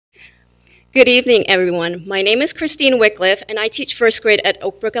Good evening, everyone. My name is Christine Wycliffe, and I teach first grade at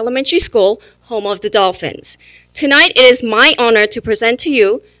Oakbrook Elementary School, home of the Dolphins. Tonight, it is my honor to present to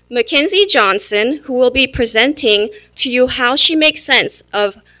you Mackenzie Johnson, who will be presenting to you how she makes sense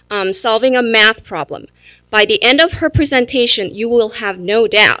of solving a math problem. By the end of her presentation, you will have no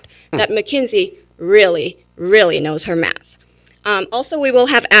doubt that Mackenzie really, really knows her math. Also, we will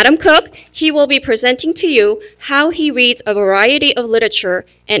have Adam Cook. He will be presenting to you how he reads a variety of literature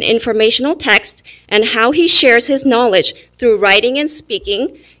and informational text and how he shares his knowledge through writing and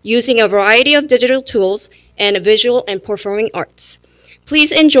speaking using a variety of digital tools and visual and performing arts.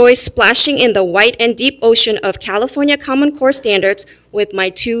 Please enjoy splashing in the white and deep ocean of California Common Core standards with my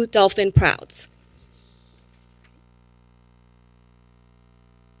two dolphin prouds.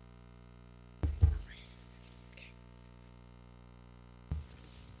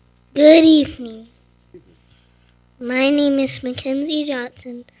 Good evening. My name is Mackenzie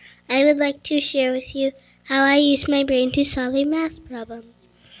Johnson. I would like to share with you how I use my brain to solve a math problem.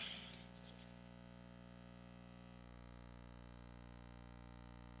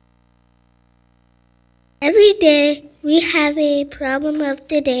 Every day we have a problem of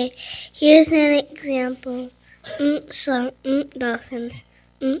the day. Here's an example. Dolphins.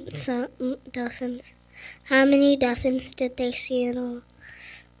 Dolphins. How many dolphins did they see in all?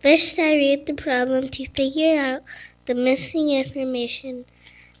 First, I read the problem to figure out the missing information.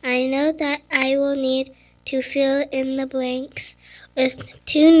 I know that I will need to fill in the blanks with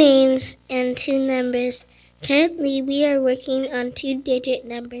 2 names and 2 numbers. Currently, we are working on 2-digit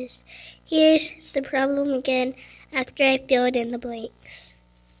numbers. Here's the problem again after I filled in the blanks.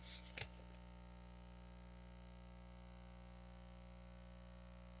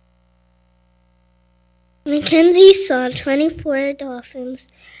 Mackenzie saw 24 dolphins.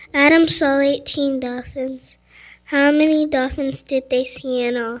 Adam saw 18 dolphins. How many dolphins did they see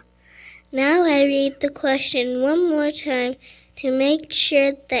in all? Now I read the question one more time to make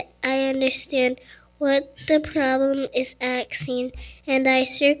sure that I understand what the problem is asking, and I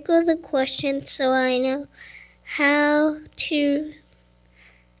circle the question so I know how to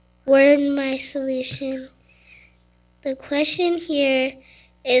word my solution. The question here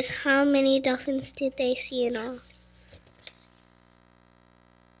is how many dolphins did they see in all?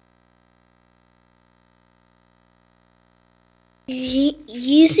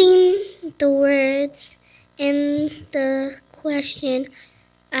 Using the words in the question,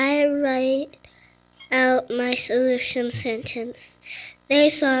 I write out my solution sentence. They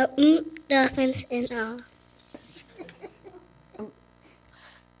saw dolphins in all.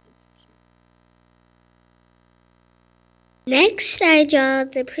 Next, I draw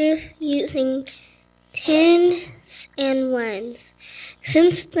the proof using 10s and 1s.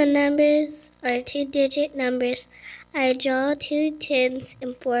 Since the numbers are 2-digit numbers, I draw 2 10s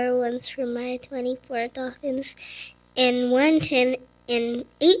and 4 1s for my 24 dolphins, and 1 10 and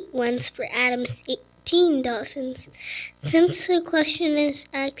 8 1s for Adam's 18 dolphins. Since the question is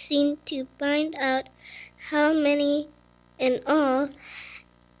asking to find out how many in all,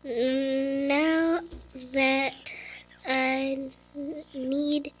 now that I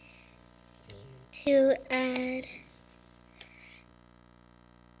need to add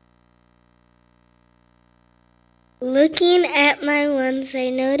looking at my ones, I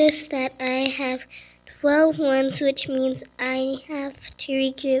notice that I have 12 ones, which means I have to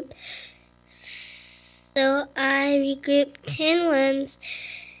regroup. So I regroup 10 ones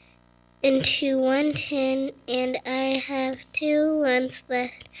into 1 10, and I have 2 ones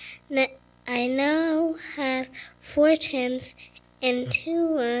left. I now have 4 10s and 2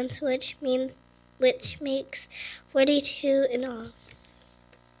 1s, which makes 42 in all.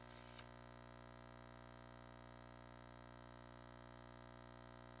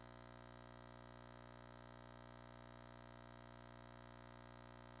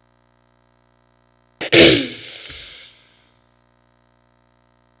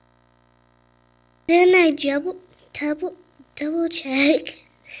 Then I double check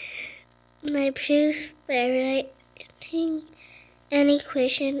my proof by writing an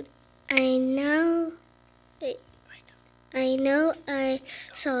equation. I know I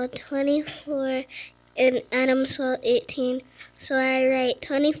saw 24 and Adam saw 18, so I write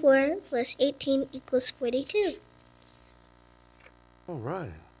 24 plus 18 equals 42. All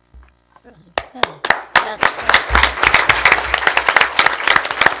right.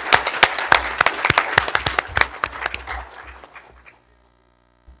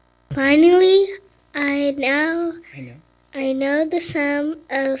 Finally, I know the sum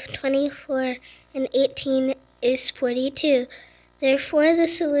of 24 and 18 is 42. Therefore, the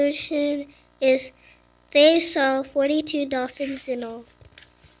solution is they saw 42 dolphins in all.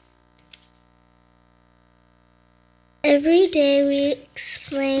 Every day we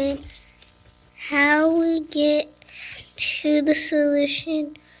explain how we get to the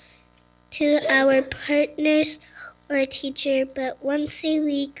solution to our partners or teacher, but once a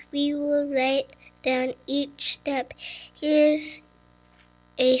week we will write down each step. Here's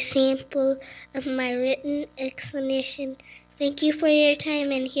a sample of my written explanation. Thank you for your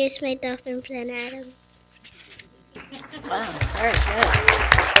time, and here's my dolphin friend, Adam. Wow, very good.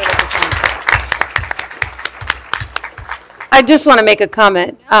 I just want to make a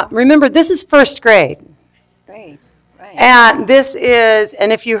comment. Remember, this is first grade. Great, right. And this is,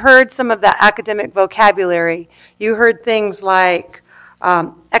 and if you heard some of the academic vocabulary, you heard things like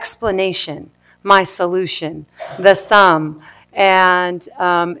explanation, my solution, the sum. And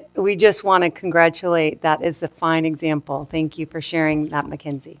we just want to congratulate. That is a fine example. Thank you for sharing that,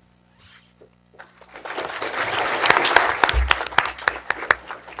 Mackenzie.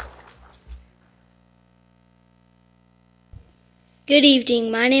 Good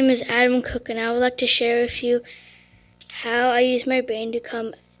evening. My name is Adam Cook, and I would like to share with you how I use my brain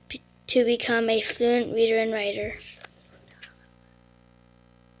to become a fluent reader and writer.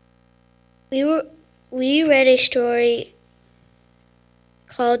 We read a story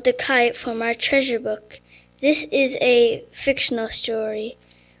called The Kite from our treasure book. This is a fictional story.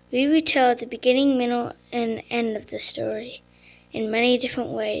 We retell the beginning, middle, and end of the story in many different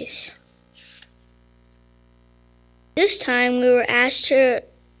ways. This time we were asked to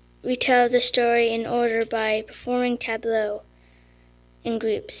retell the story in order by performing tableau in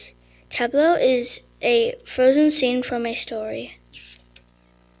groups. Tableau is a frozen scene from a story.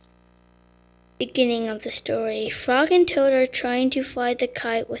 Beginning of the story. Frog and Toad are trying to fly the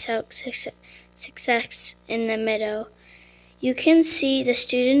kite without success in the meadow. You can see the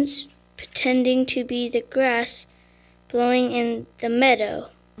students pretending to be the grass blowing in the meadow.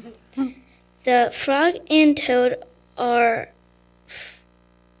 The frog and Toad are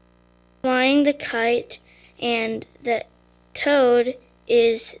flying the kite, and the toad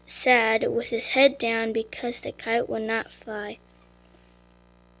is sad with his head down because the kite will not fly.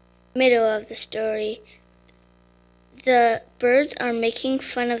 Middle of the story. The birds are making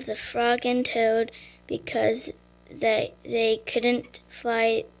fun of the frog and toad because they couldn't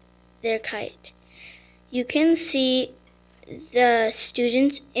fly their kite. You can see the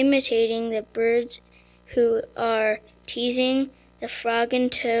students imitating the birds who are teasing the frog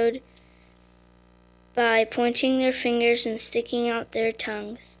and toad by pointing their fingers and sticking out their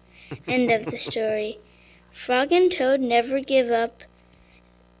tongues. End of the story. Frog and Toad never give up,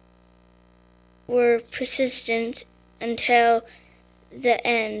 were persistent until the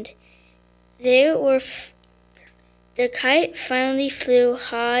end. Their kite finally flew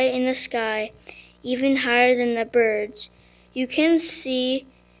high in the sky, even higher than the birds. You can see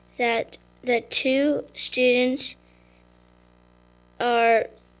that the two students are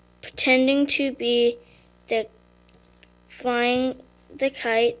pretending to be flying the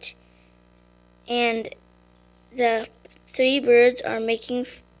kite, and the three birds are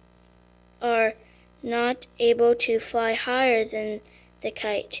not able to fly higher than the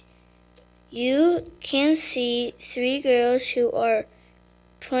kite. You can see three girls who are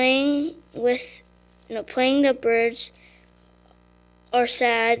playing the birds, are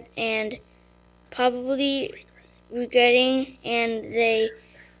sad and probably regretting, and they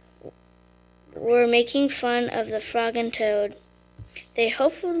were making fun of the frog and toad. They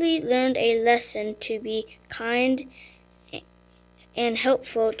hopefully learned a lesson to be kind and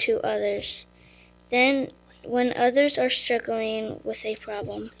helpful to others. Then, when others are struggling with a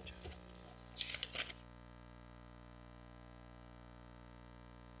problem.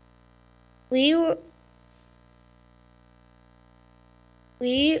 We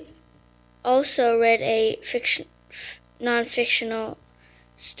also read a non-fictional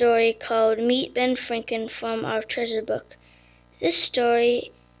story called Meet Ben Franklin from our treasure book. This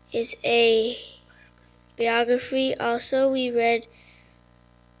story is a biography. Also, we read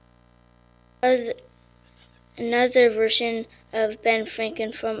another version of Ben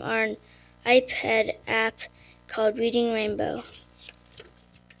Franklin from our iPad app called Reading Rainbow.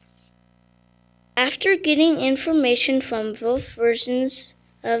 After getting information from both versions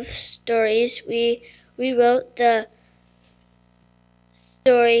of stories, we rewrote the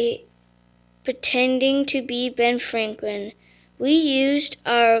story pretending to be Ben Franklin. We used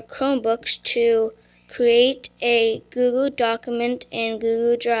our Chromebooks to create a Google document in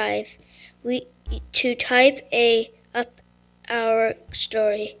Google Drive to type up our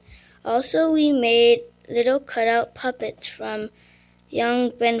story. Also, we made little cutout puppets from young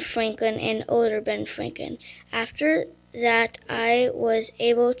Ben Franklin and older Ben Franklin. After that, I was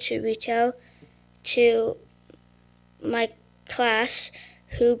able to retell to my class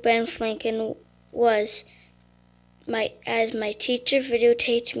who Ben Franklin was. As my teacher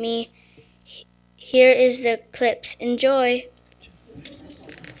videotaped me, here is the clips. Enjoy.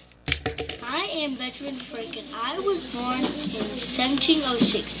 I am Benjamin Franklin. I was born in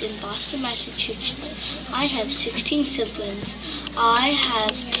 1706 in Boston, Massachusetts. I have 16 siblings. I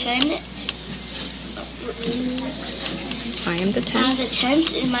have 10. I am the 10th. I'm the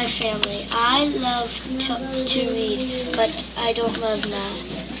 10th in my family. I love to read, but I don't love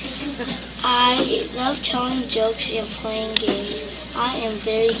math. I love telling jokes and playing games. I am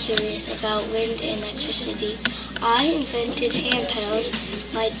very curious about wind and electricity. I invented hand pedals.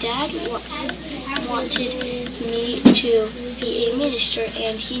 My dad wanted me to be a minister,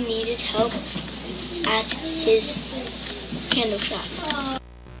 and he needed help at his candle shop.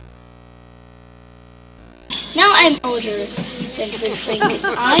 Now I'm older than Ben Franklin.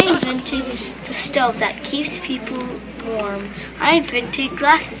 I invented the stove that keeps people warm. I invented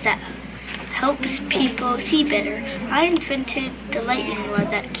glasses that helps people see better. I invented the lightning rod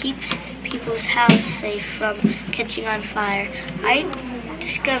that keeps people's house safe from catching on fire. I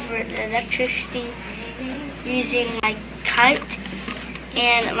discovered electricity using my kite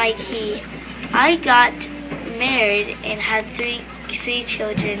and my key. I got married and had three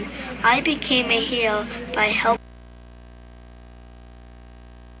children. I became a hero by helping.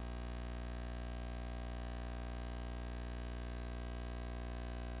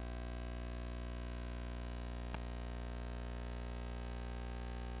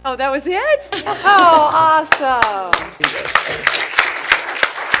 Oh, that was it? Oh, awesome.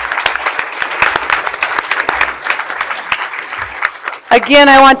 Again,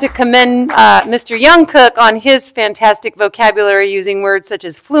 I want to commend Mr. Youngcook on his fantastic vocabulary using words such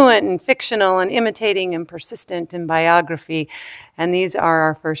as fluent and fictional and imitating and persistent and biography. And these are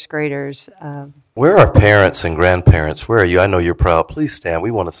our first graders. Where are parents and grandparents? Where are you? I know you're proud. Please stand.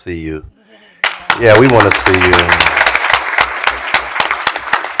 We want to see you. Yeah, we want to see you.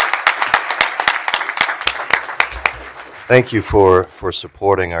 Thank you for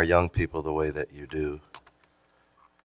supporting our young people the way that you do.